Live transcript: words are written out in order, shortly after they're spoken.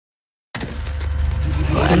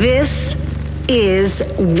This is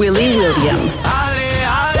Willy William.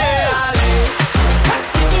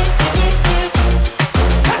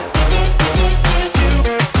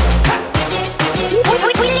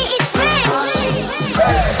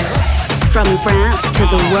 From France to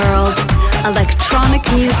the world, electronic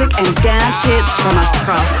music and dance hits from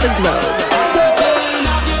across the globe.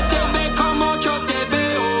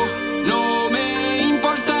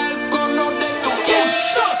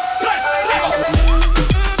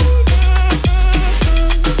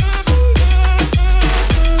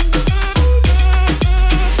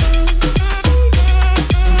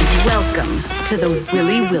 Welcome to the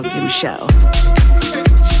Willy William Show.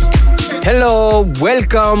 Hello,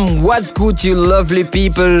 welcome, what's good you lovely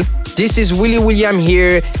people? This is Willy William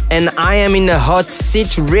here and I am in a hot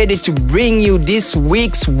seat ready to bring you this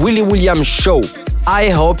week's Willy William Show. I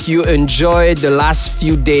hope you enjoyed the last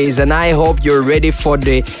few days and I hope you're ready for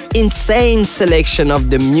the insane selection of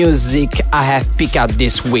the music I have picked out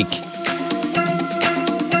this week.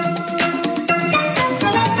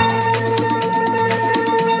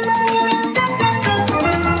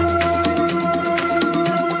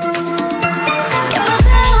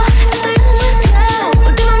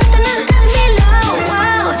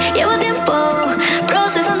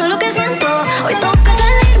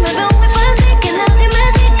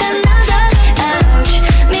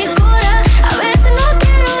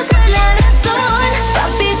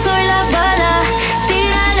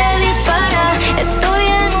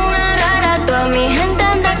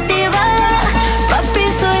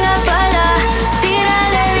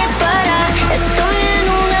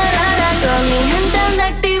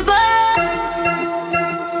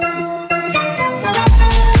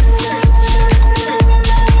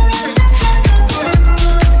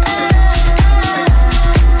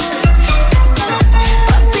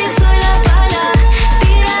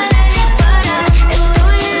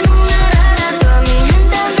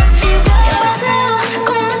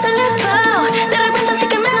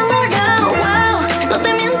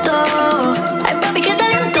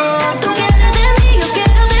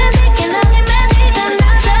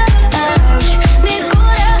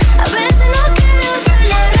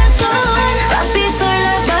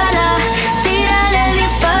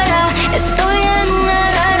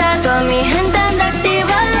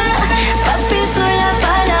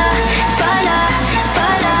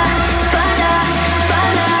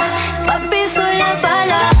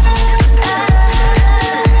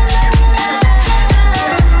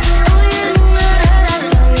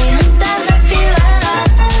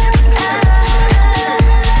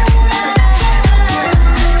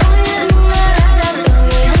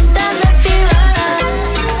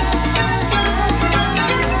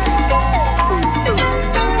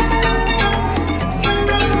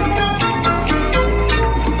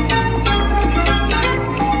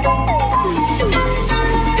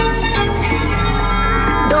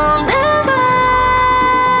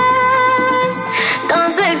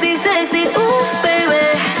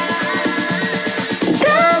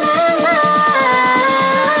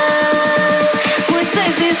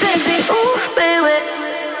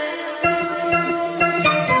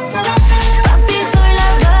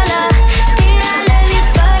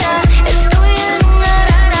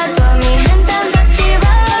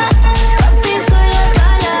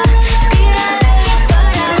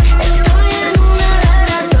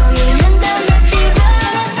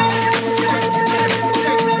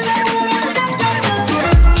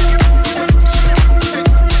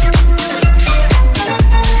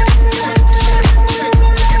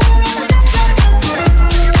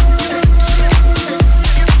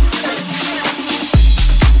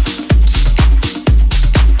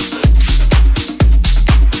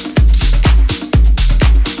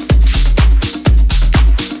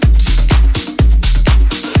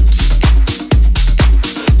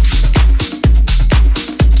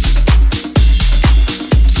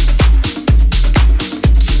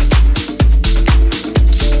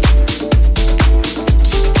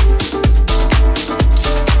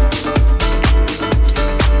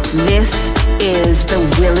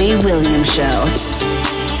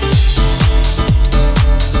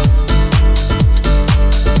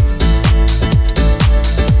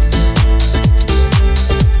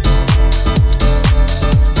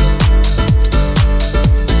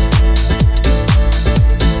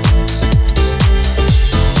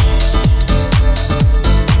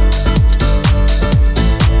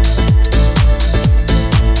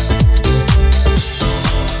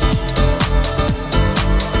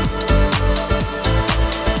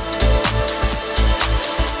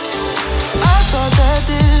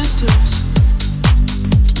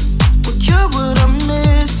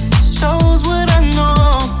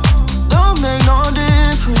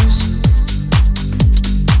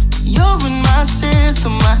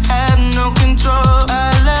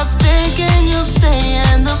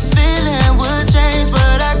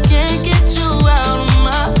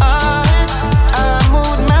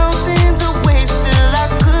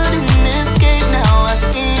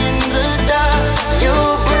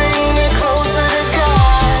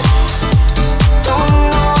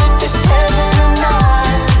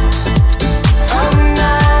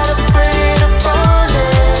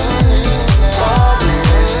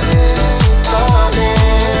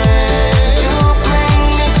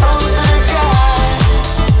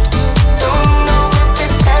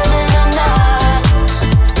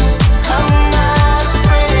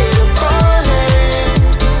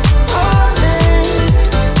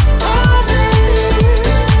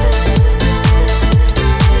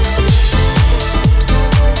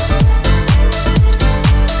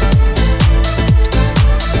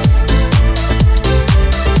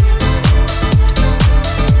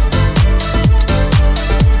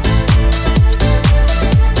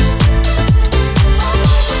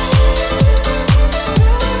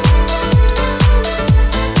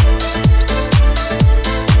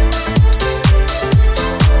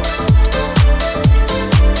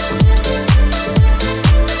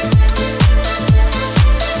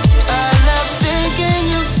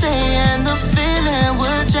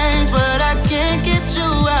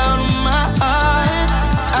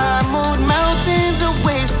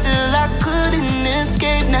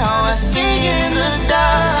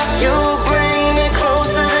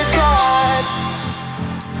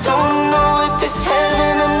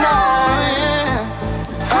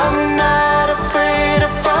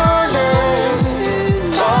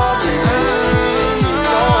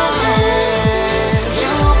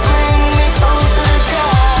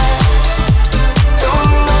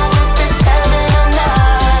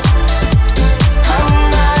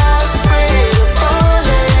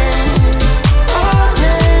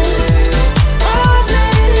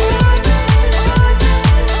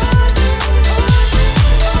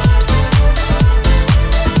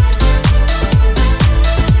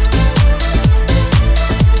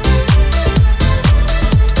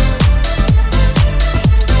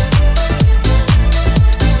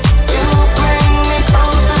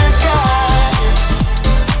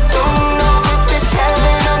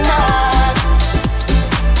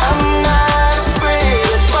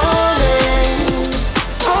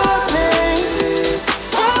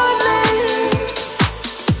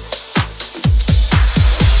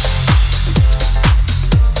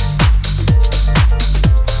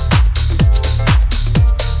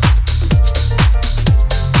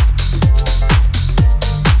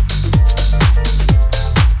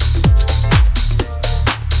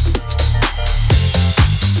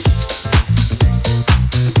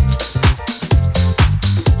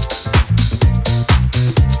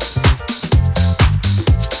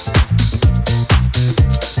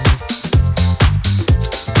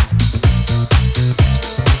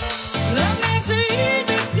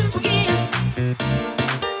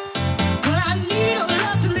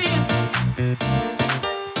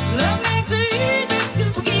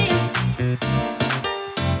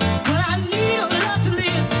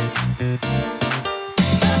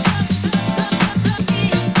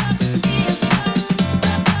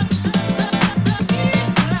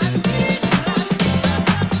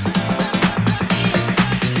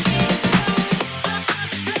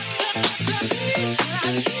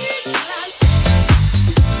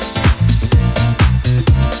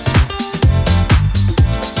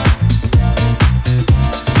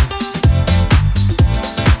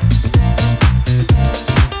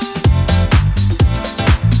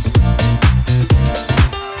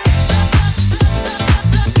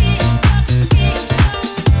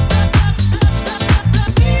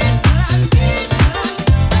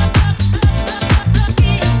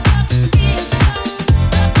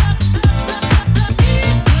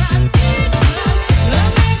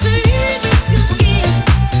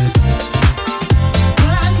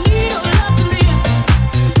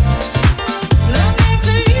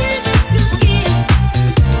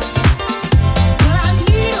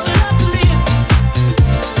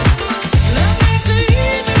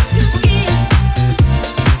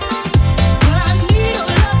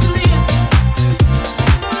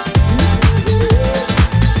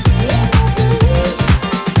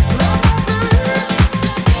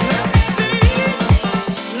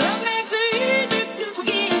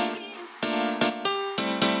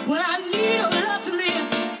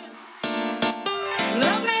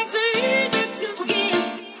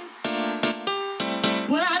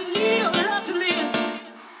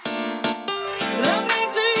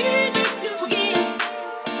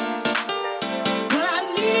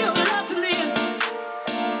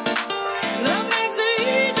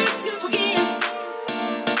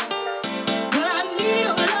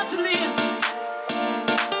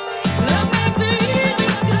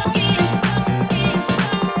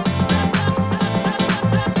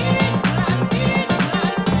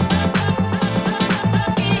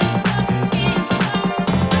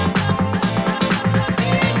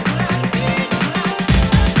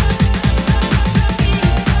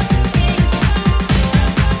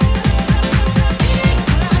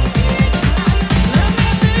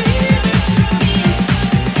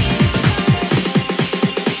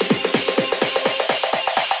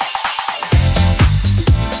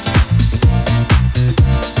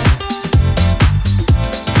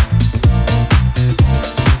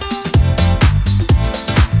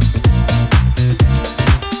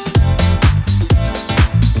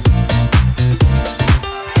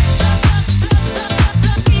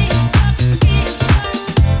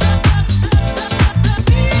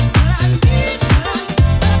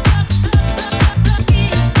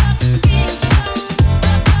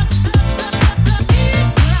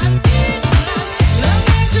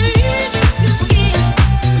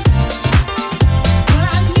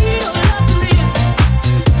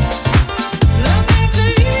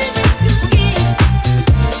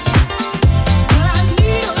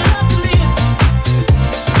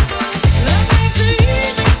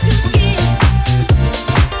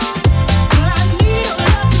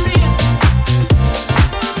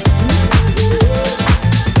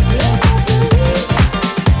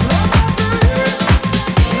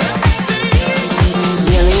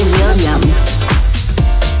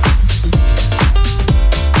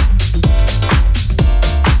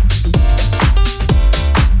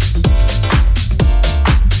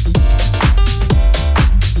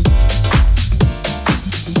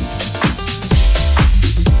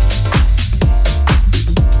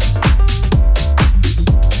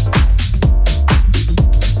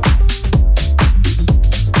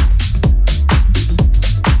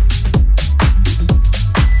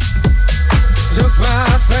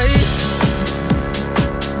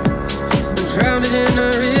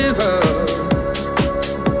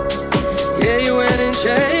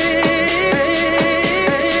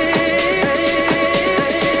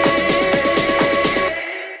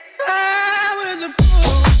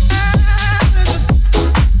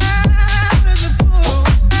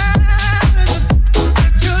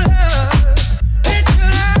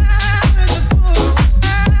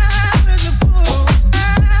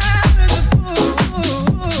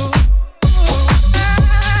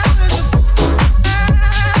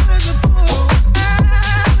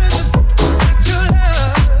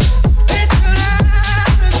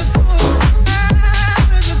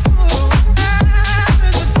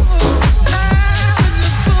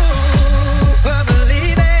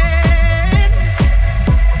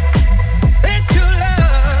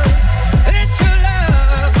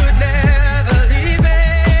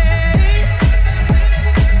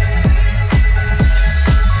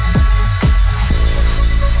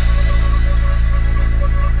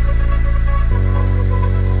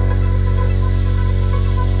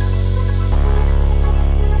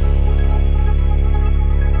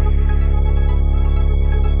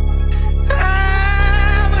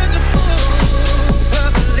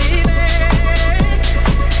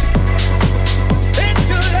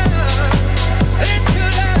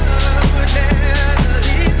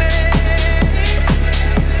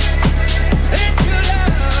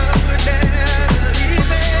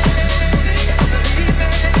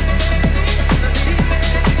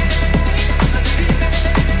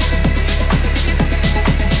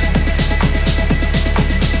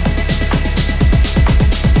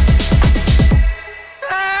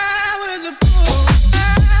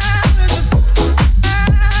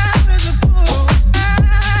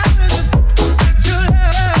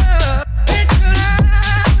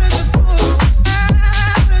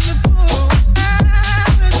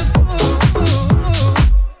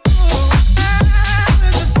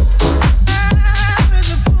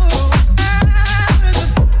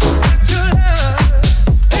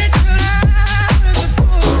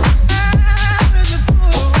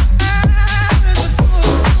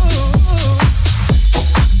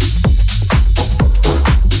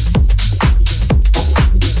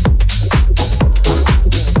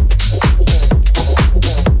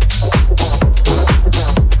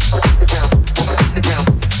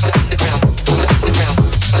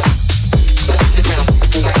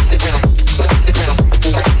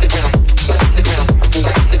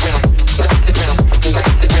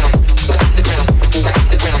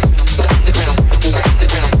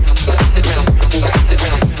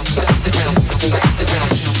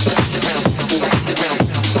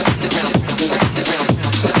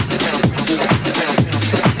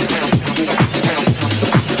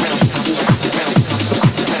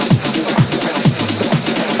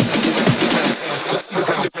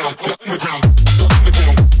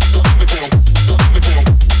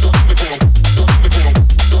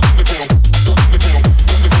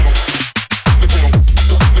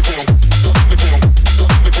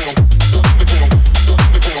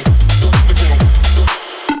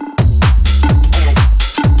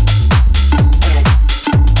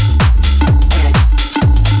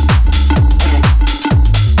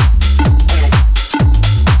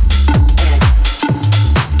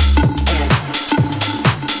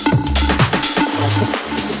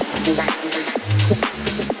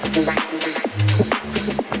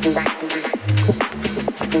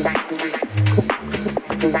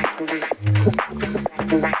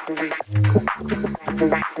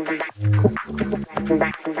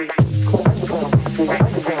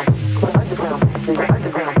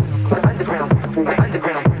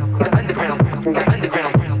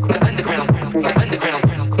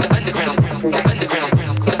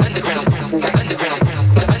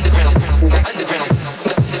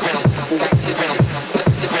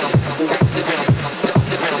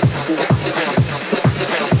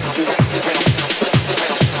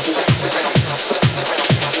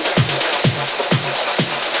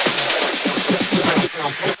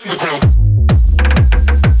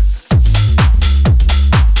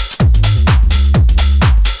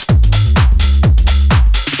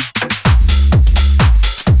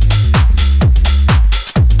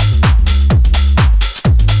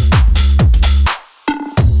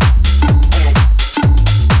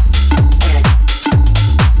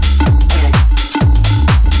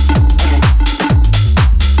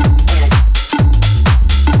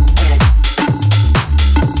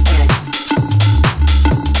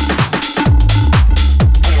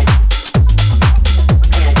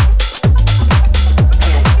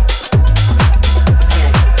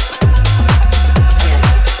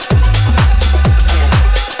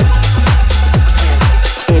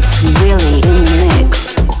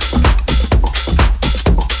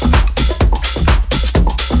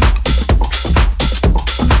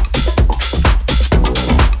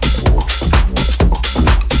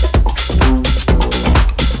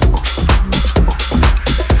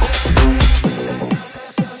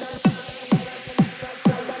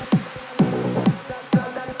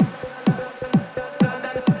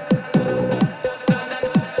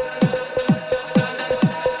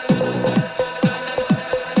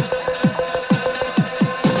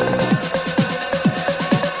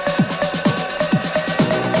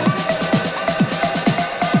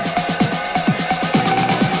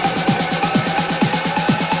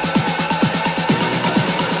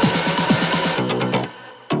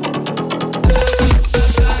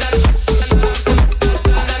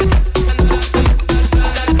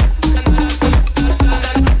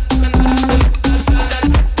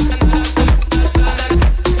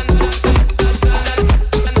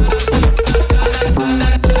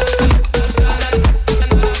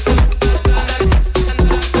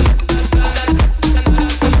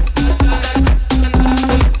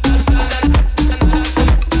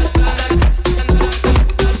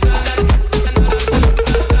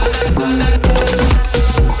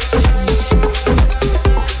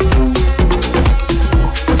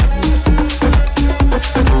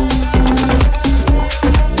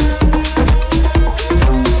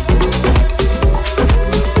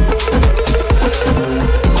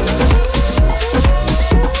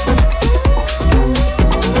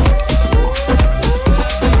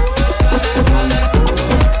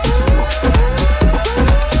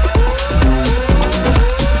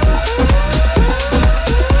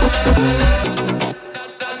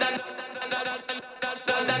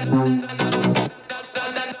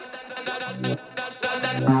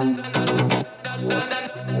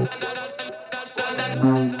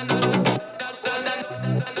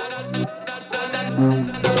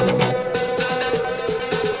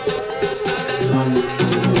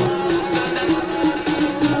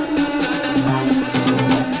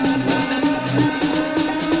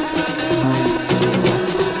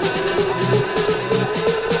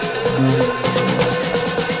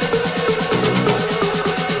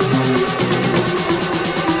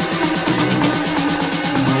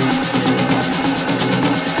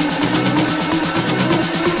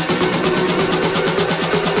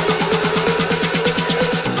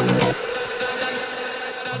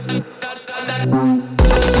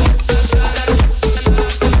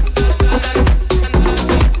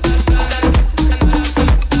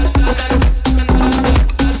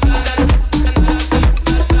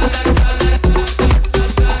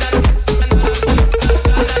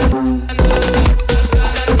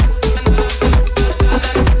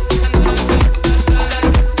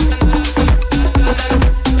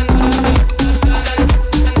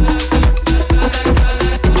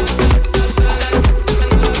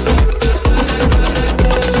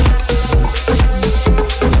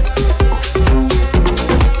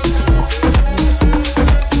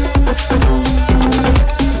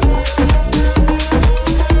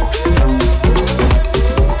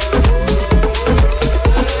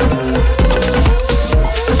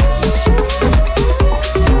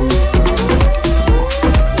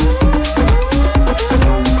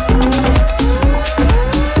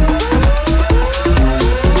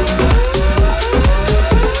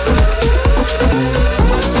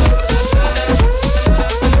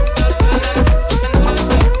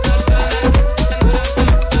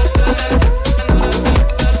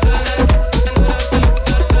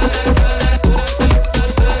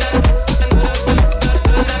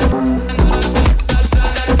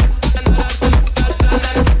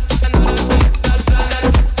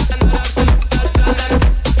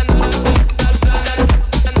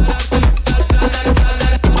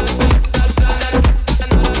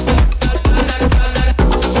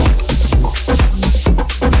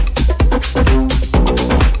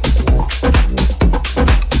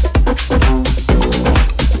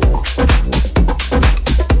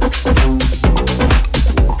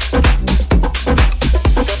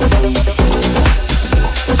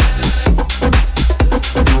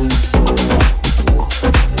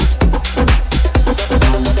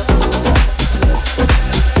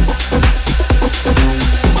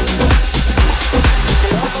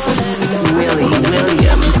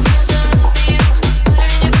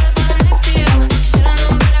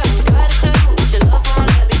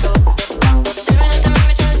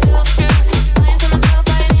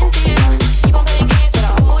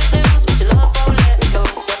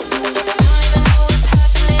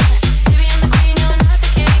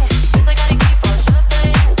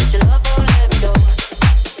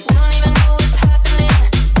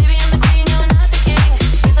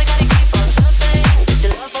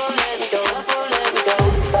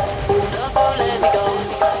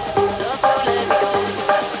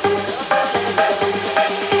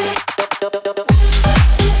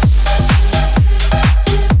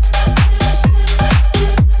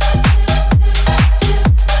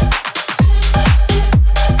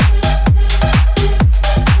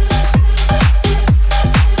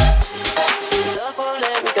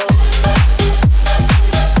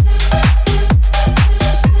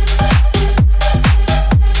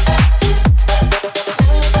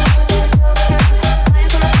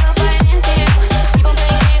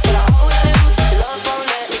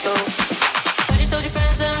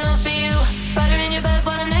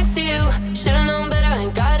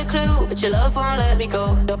 love won't let me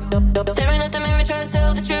go. Staring at the mirror trying to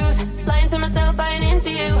tell the truth. Lying to myself, I ain't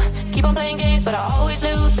into you. Keep on playing games but I always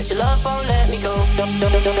lose. But your love won't let me go.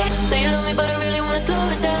 Say you love me but I really wanna slow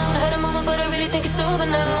it down. I had a moment but I really think it's over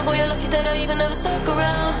now. Boy, you're lucky that I even ever stuck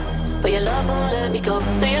around. But your love won't let me go.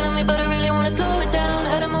 Say you love me but I really wanna slow it down. I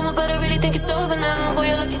had a moment but I really think it's over now. Boy,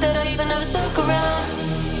 you're lucky that I even ever stuck around.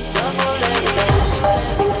 Love won't let me go.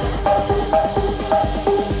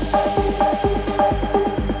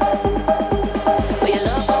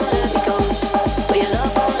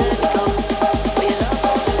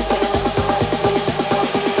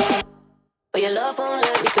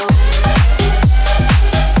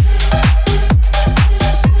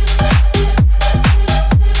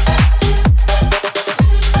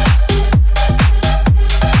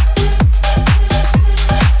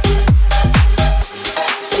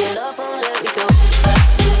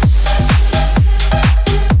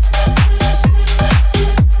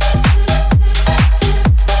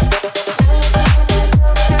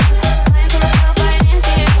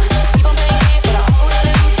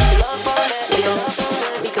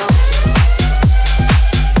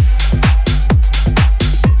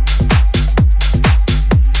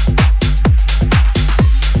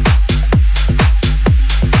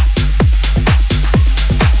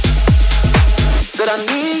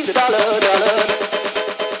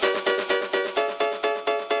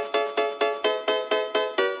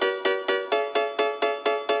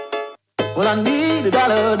 Well, I need a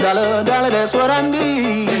dollar, dollar, dollar, that's what I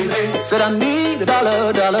need. Said I need a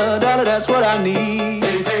dollar, dollar, dollar, that's what I need.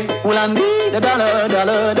 Well, I need a dollar,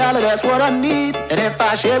 dollar, dollar, that's what I need. And if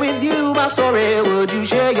I share with you my story, would you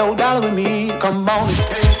share your dollar with me? Come on,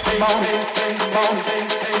 come on, come on,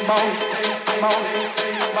 come on, come on.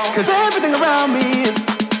 'Cause everything around me is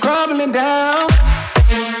crumbling down.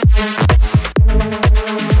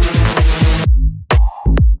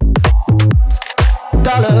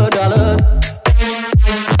 Dollar, dollar.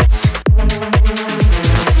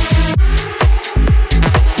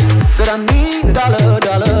 Said I need a dollar,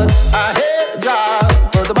 dollar. I had a job,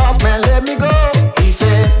 but the boss man let me go. He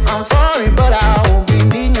said, I'm sorry, but I won't be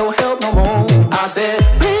needing your help no more. I said,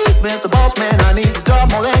 please, Mr. Boss Man, I need this job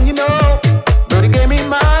more than you know. But he gave me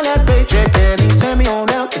my last paycheck and he sent me on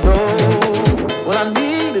out the door. Well, I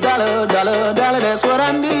need a dollar, dollar, dollar, that's what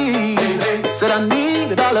I need. Said I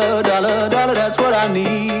need a dollar, dollar, dollar, that's what I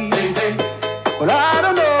need. Well, I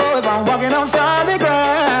don't know if I'm walking on solid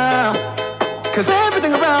ground, 'cause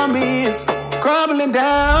everything around me is crumbling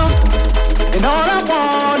down. And all I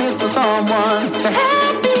want is for someone to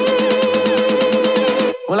help me.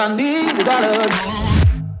 Well, I need a dollar.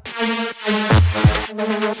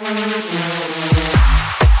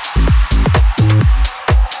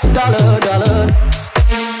 Dollar, dollar.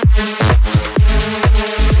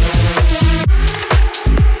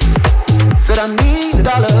 Said I need a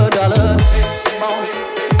dollar, dollar.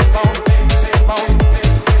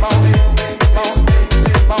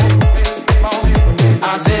 I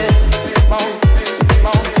said,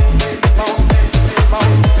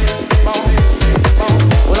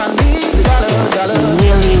 well, I need a dollar, dollar.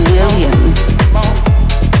 Willy William.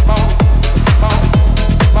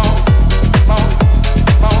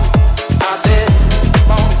 I said,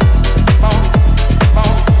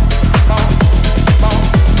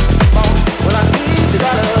 well, I need a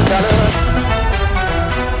dollar, dollar.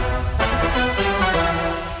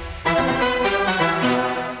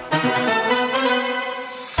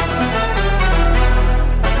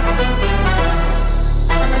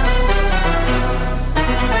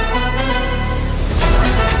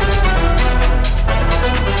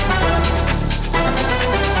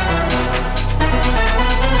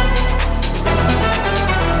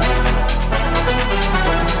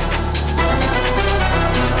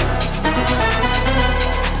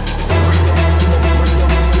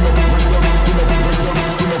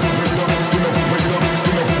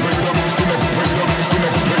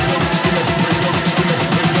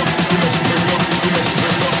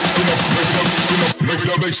 Make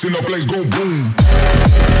the bass in the place go boom.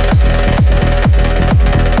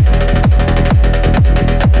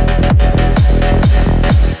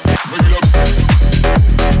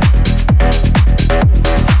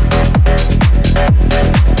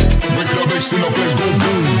 Make the bass in the place go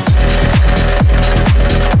boom.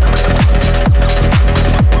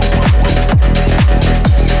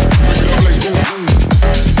 Make the bass go boom.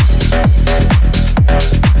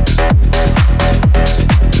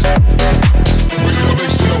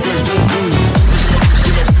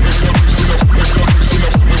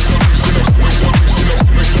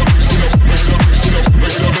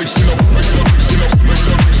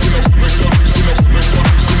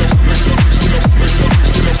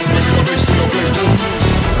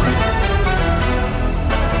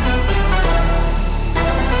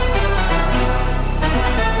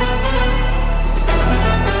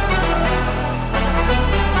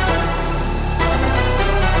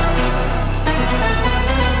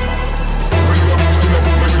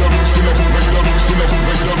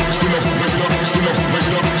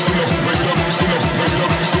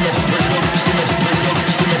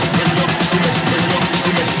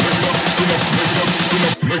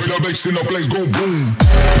 bass in the place go boom.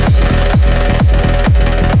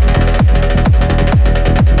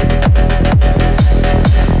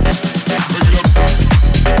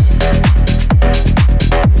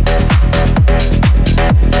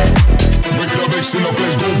 Make the bass in the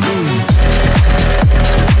place go boom.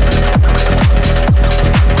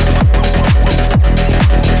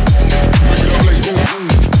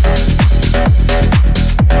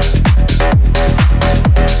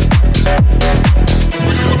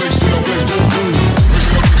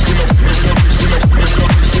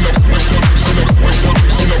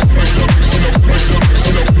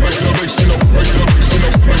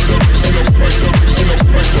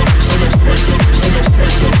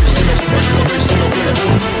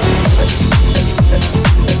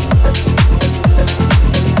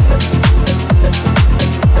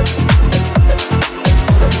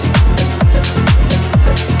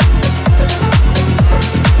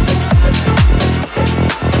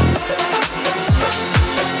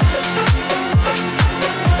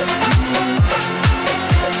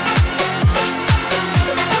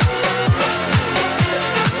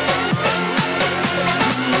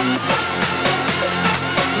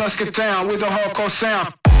 Let's get down with the hardcore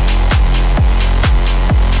sound.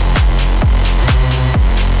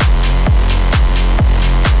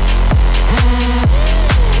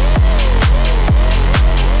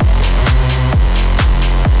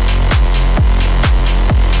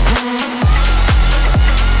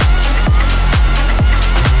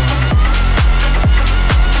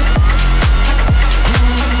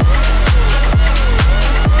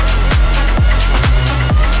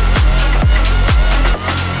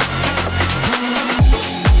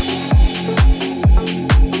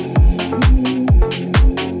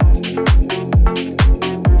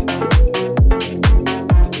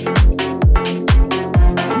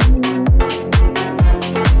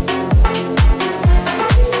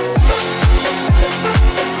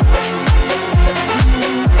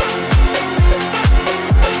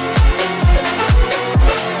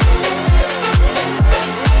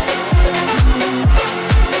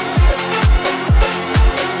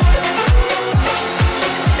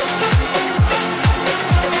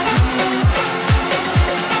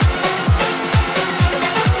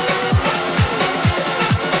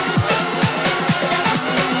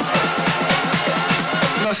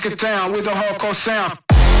 Let's get down with the hardcore sound.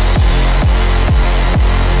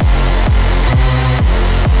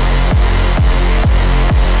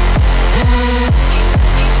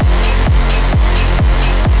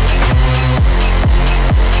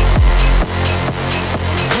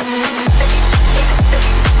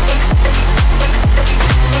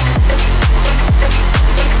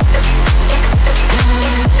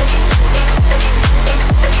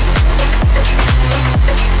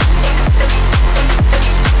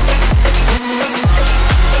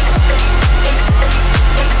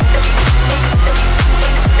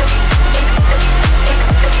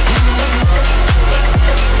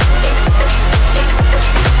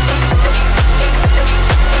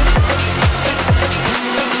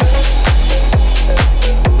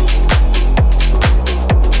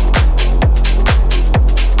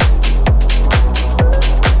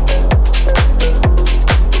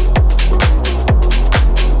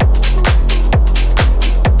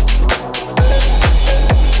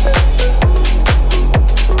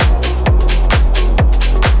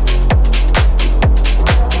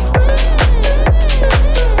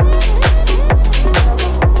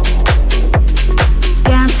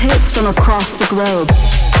 From across the globe.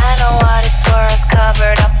 I know what it's worth,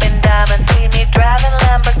 covered up in diamonds. See me driving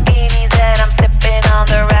Lamborghinis and I'm sipping on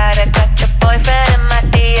the ride. I got your boyfriend in my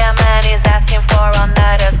DM and he's asking for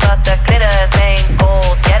all-nighters, but the glitters ain't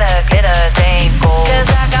gold. Yeah, the glitters ain't gold. Cause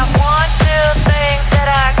I got 1, 2 things that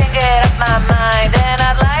I can get off my mind, and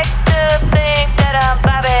I'd like to think that I'm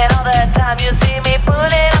vibing all the time. You see me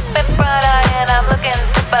pulling up in Prada and I'm looking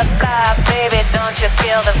super fly. Baby, don't you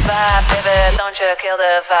feel the vibe? Baby, don't you kill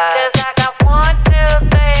the vibe? Cause I got 1,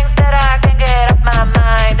 2 things that I can get off my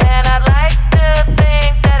mind, and I'd like to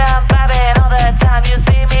think that I'm vibing all the time. You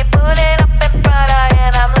see me pulling up in Prada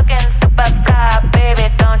and I'm looking super fly.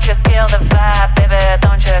 Baby, don't you feel the vibe? Baby,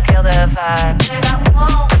 don't you kill the vibe? I got 1,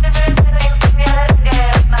 2 things that I can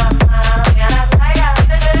get off my mind, and I'd like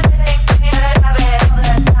to think that I'm vibing all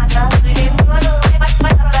the time. You see me pulling up in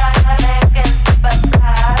Prada and I'm looking super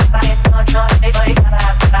fly. Baby, don't you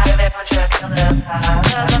kill the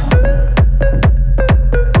vibe?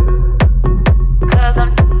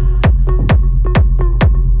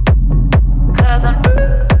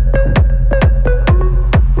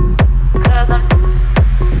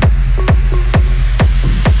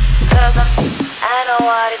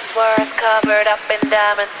 covered up in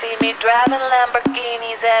diamonds. See me driving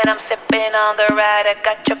Lamborghinis and I'm sipping on the ride. I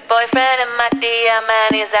got your boyfriend in my DM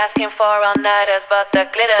and he's asking for all-nighters, but the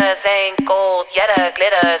glitters ain't gold. Yeah, the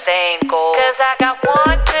glitters ain't gold. Cause I got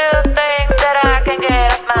one, two things that I can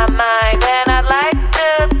get off my mind, and I'd like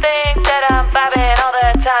to think that I'm vibing all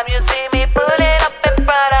the time. You see me pulling up in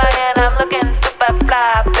Prada and I'm looking super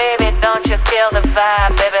fly. Baby, don't you kill the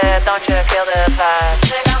vibe. Baby, don't you kill the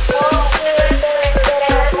vibe.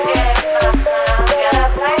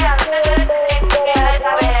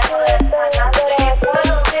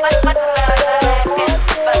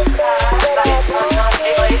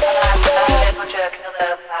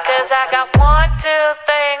 I got one, two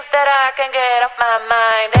things that I can get off my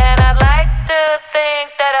mind. Yeah, I'd like to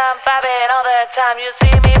think that I'm vibing all the time. I see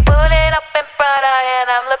you pulling up in Prada and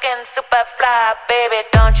I'm looking super fly. Baby,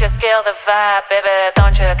 don't you kill the vibe.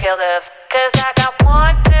 Don't you kill the vibe. Cause I got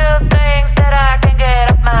one, two things that I can get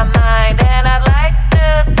off my mind, and I'd like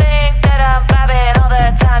to think that I'm vibing all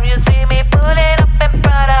the time. You see me pulling up in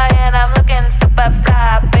Prada and I'm looking super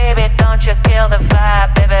fly. Baby, don't you kill the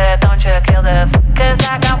vibe. Baby, don't you kill the vibe. Cause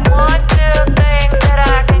I got one, two things that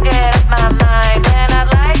I can get off my mind, and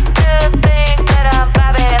I'd like to think that I'm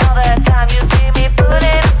vibing all the time. You see me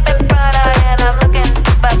pulling up in Prada and I'm looking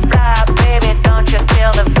super fly. Baby, don't you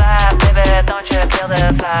kill the vibe. Baby, don't you kill the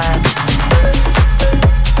vibe. Cause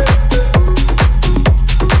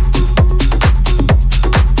I got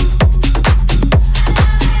one, two things that I can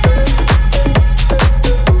get off my mind, and I'd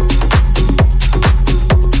like to think that I'm vibing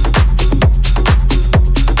all the time. You see me pulling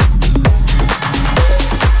up in Prada and I'm looking super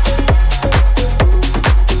fly. Baby, don't you kill the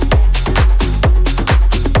vibe. Baby, don't you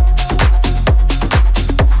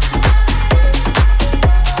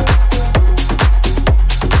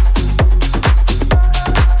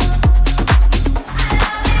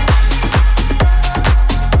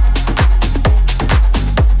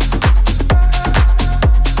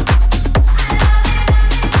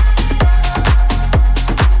the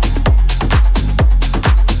vibe.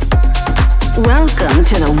 Welcome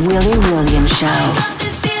to the Willy William Show.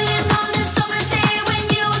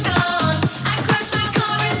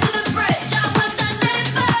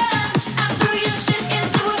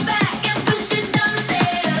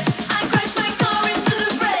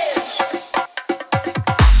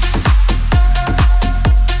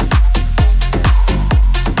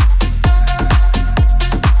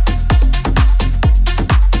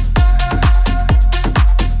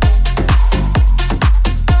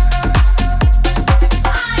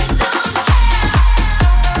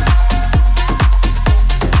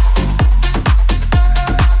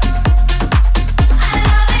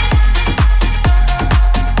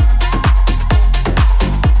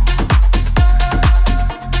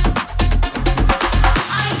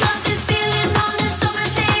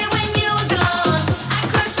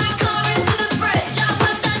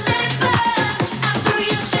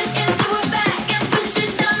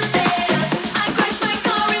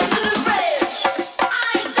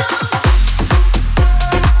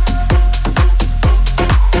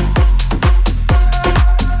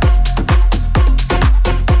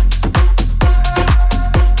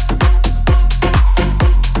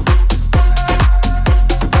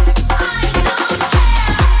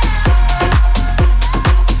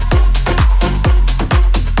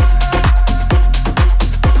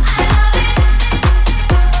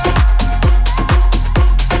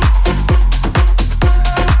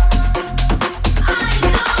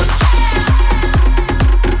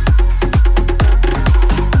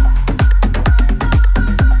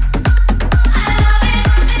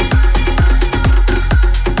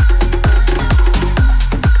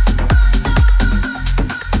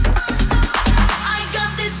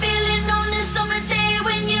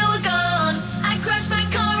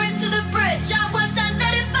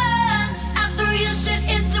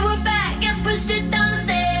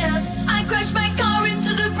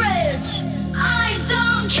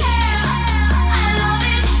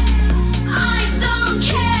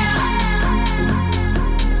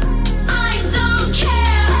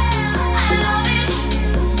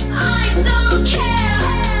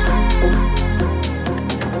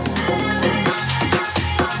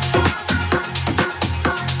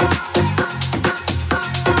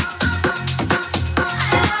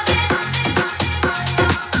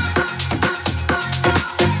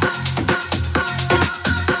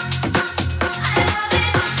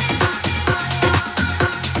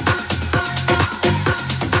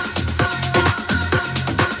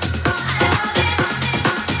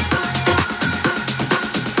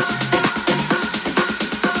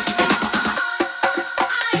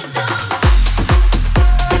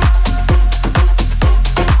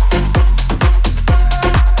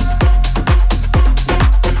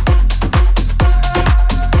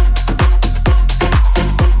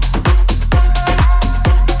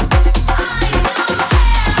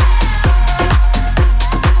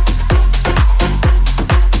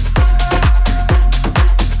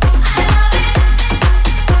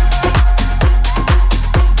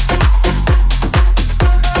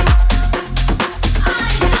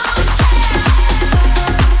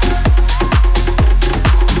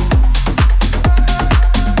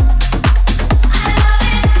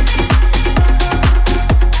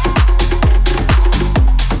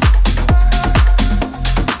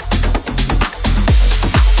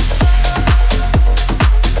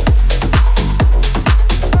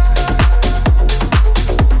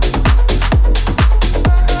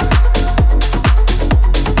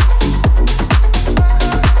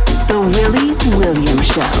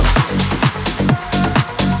 Show.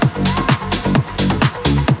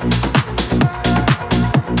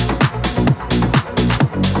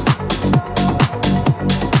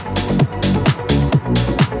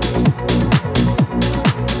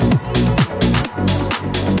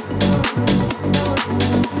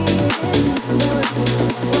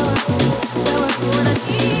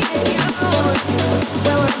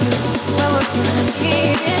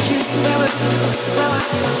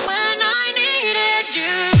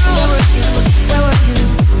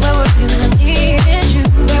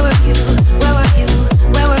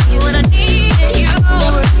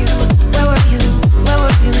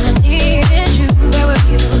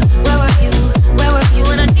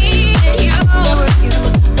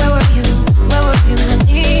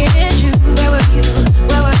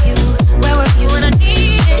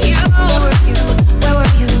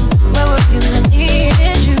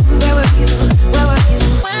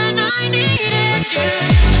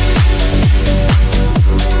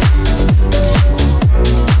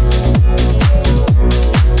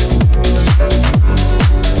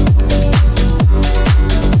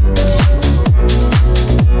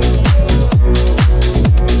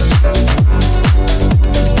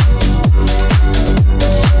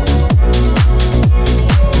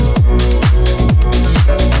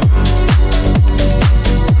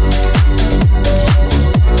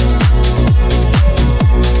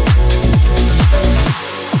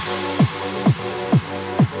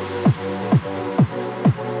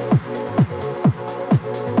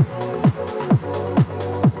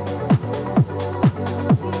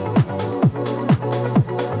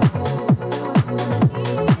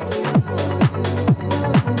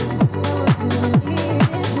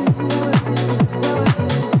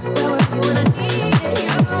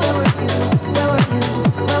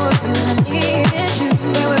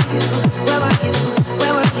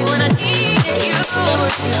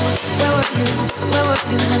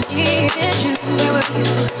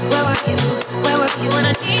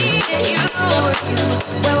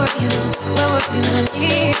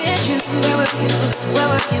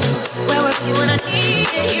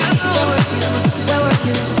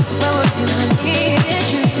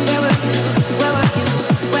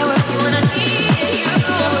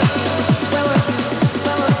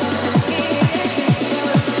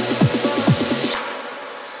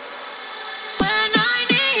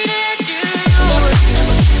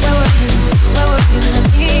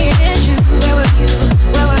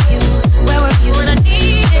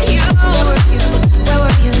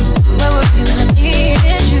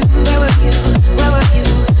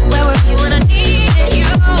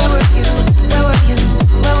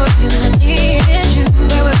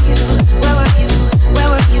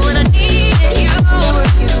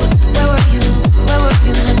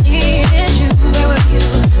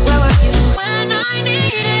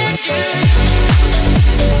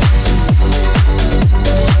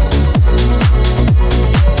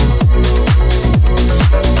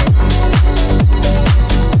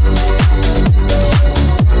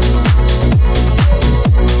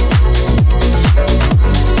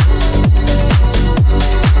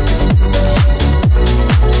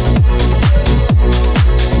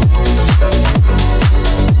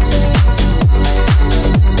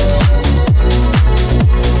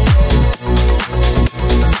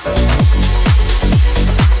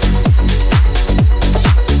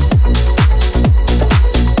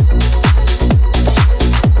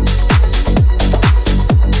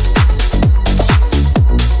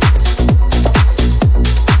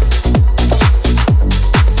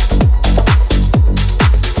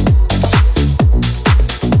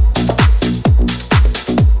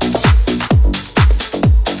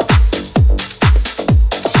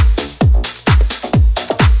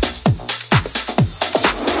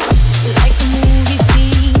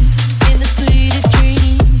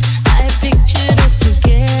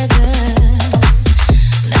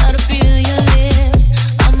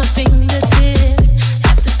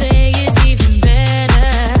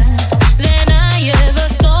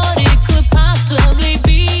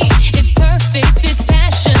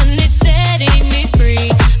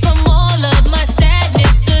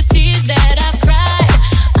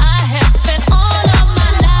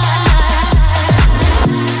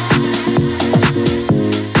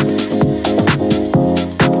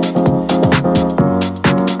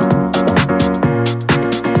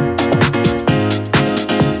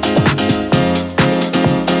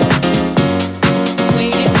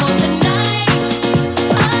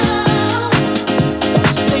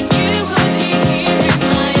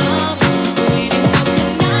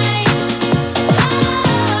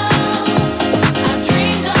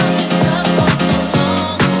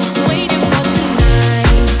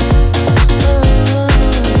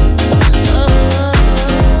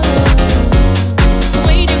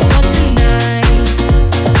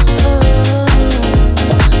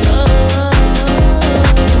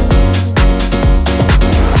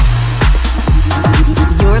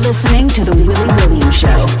 listening to The Willy William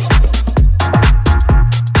Show.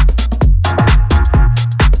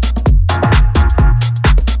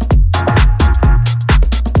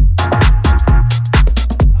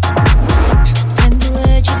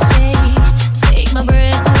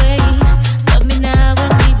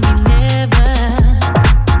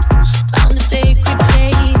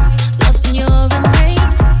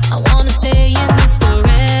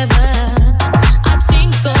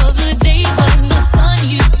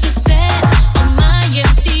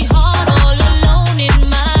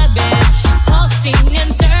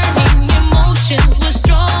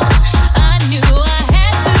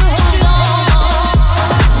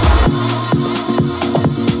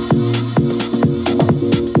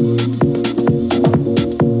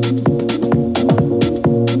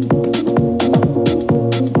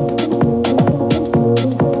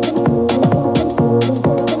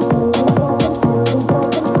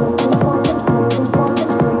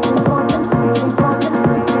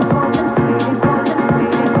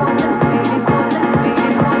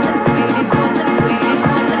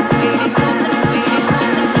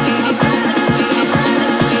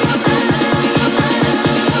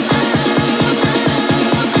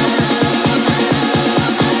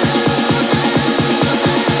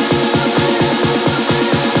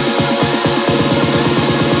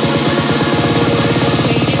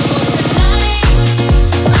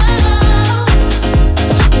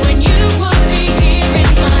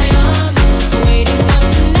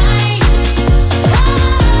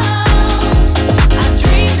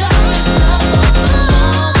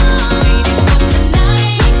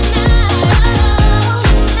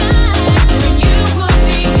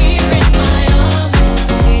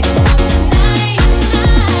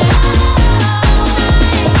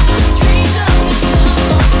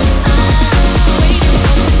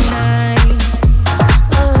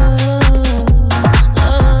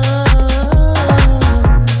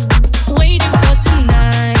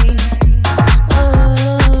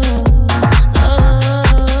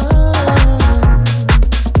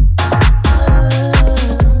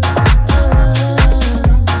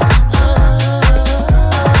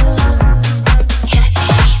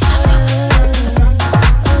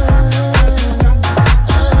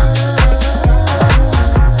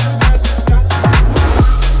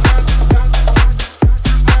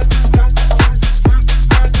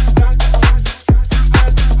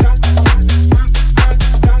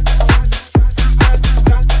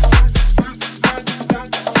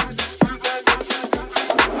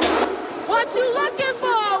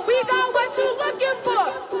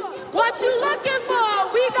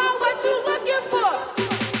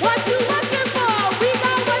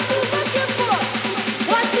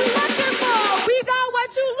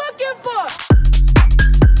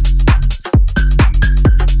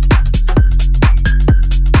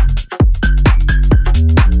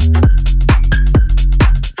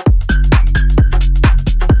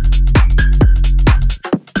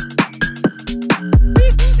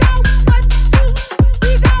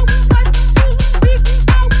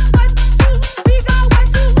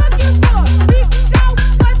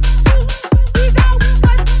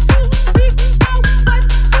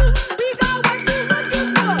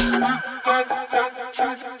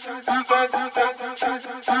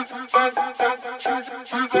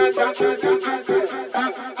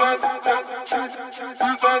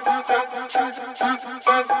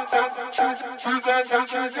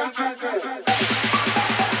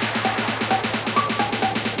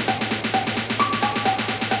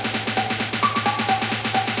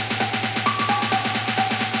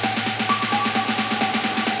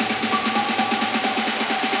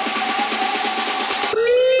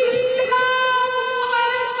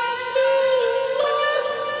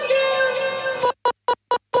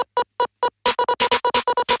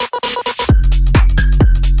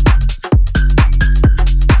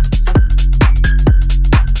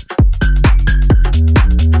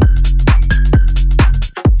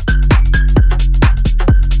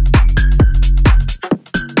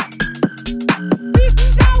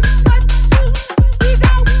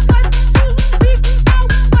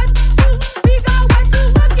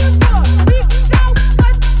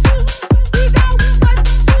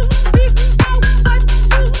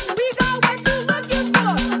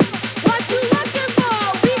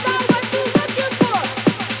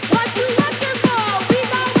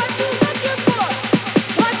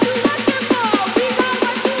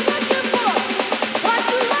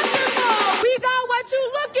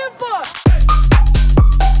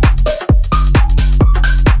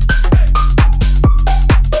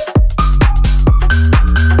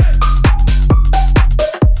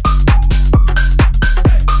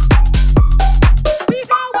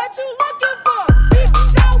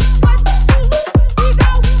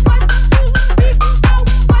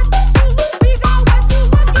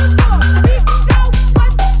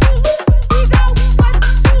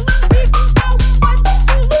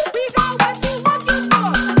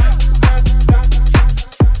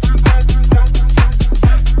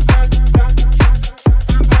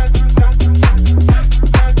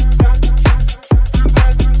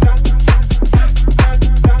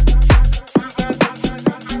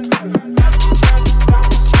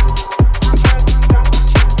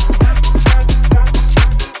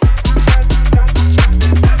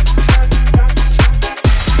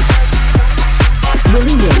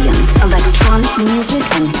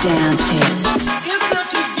 music and dance hits.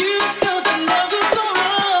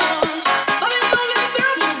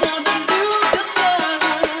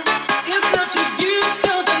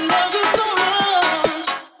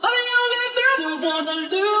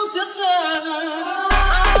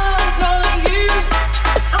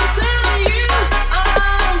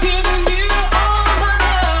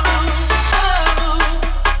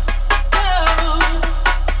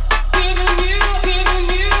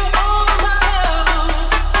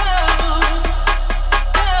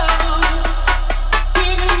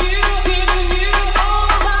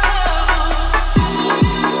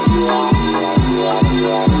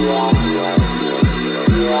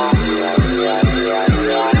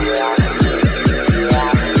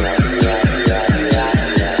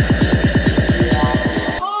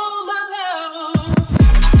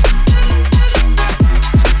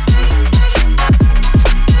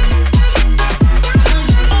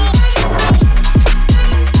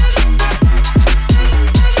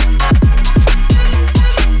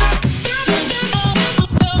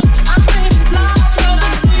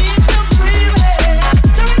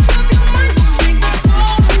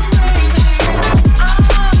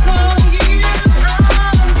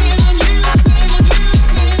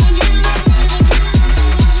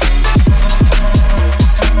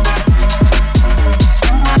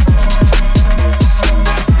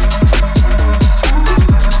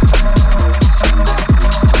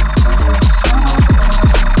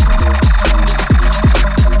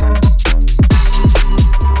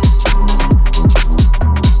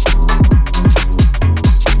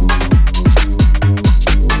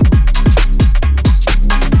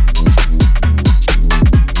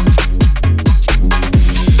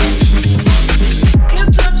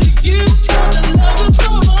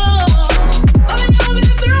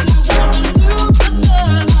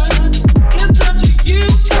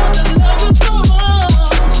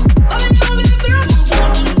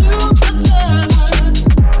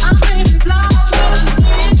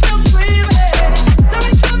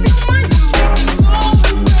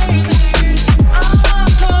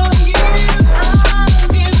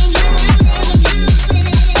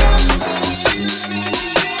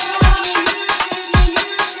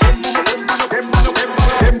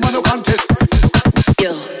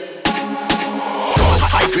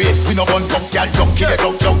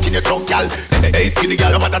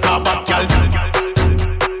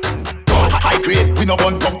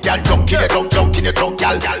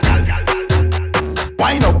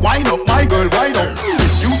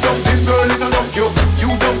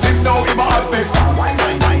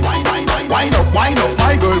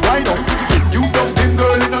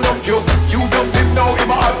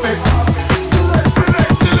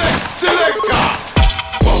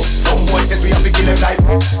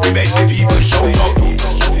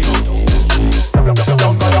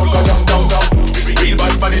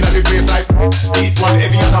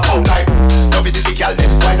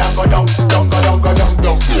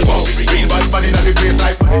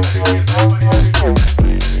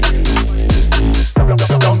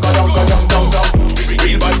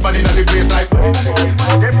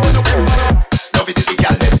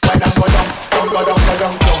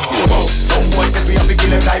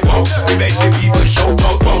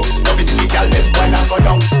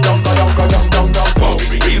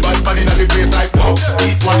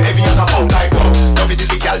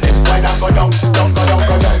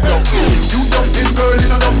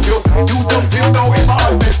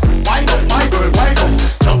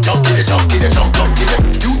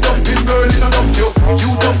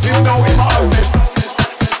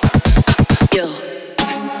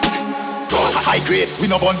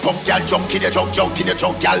 Junk in your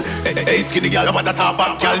trunk, gal. Hey, skinny gal, I'm at the top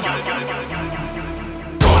back, gal.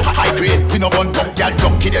 High grade, we no bun pump, gal.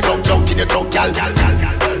 Junk in your trunk, gal.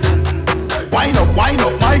 Wine up,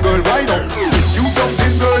 my girl, wine up. You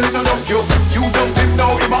dumping girl in a love you. You dumping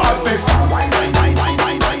now in my heart place.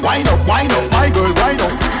 Wine up, my girl, wine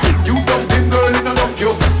up. You dumping girl in a love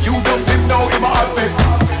you. You dumping now in my heart place.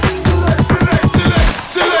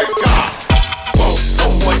 Selector. Whoa,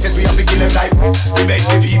 some boy test we have to kill them like. We make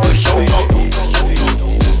the people show up.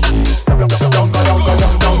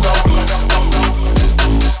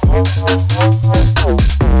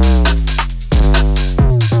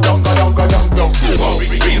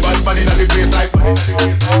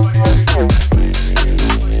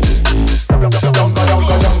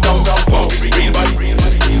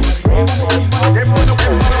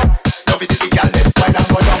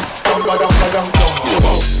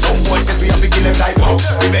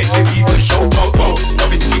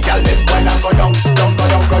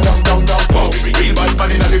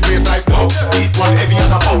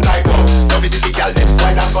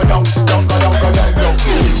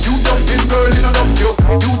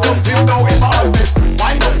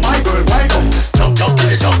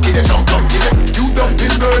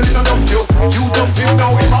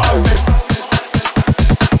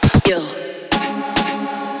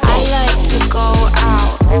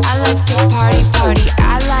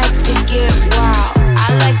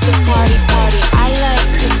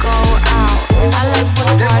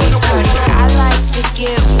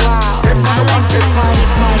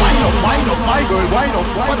 Wind up,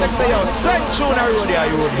 What wind I up. say, yo, send tune a road there,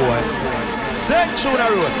 you road boy. Send tune a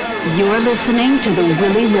road. You're listening to The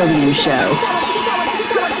Willy William Show.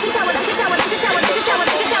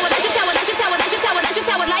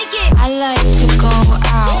 I like to go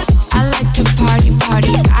out. I like to party,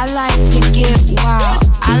 party. I like to get wild.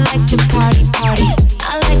 I like to party, party.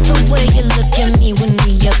 I like the way you look at me when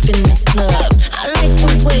we up in the club. I like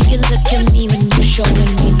the way you look at me when you showing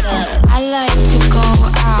me love. I like to go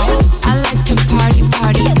out. I like to party,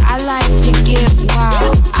 party. I like to get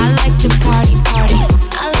wild. I like to party, party.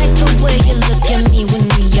 I like the way you look at me when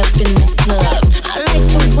we up in the club. I like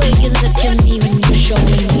the way you look at me when you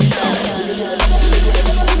showing me love.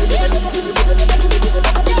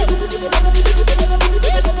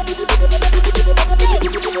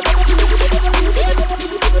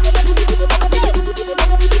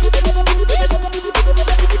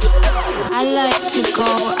 I like to go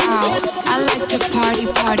out. I like to party,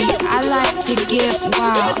 party. I like to get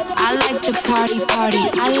wild. I like to party, party.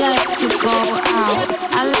 I like to go out.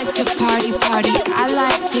 I like to party, party. I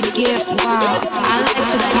like to get wild. I like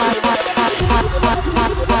to party, party, party, party, party,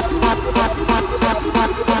 party, party,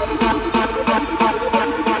 party, party.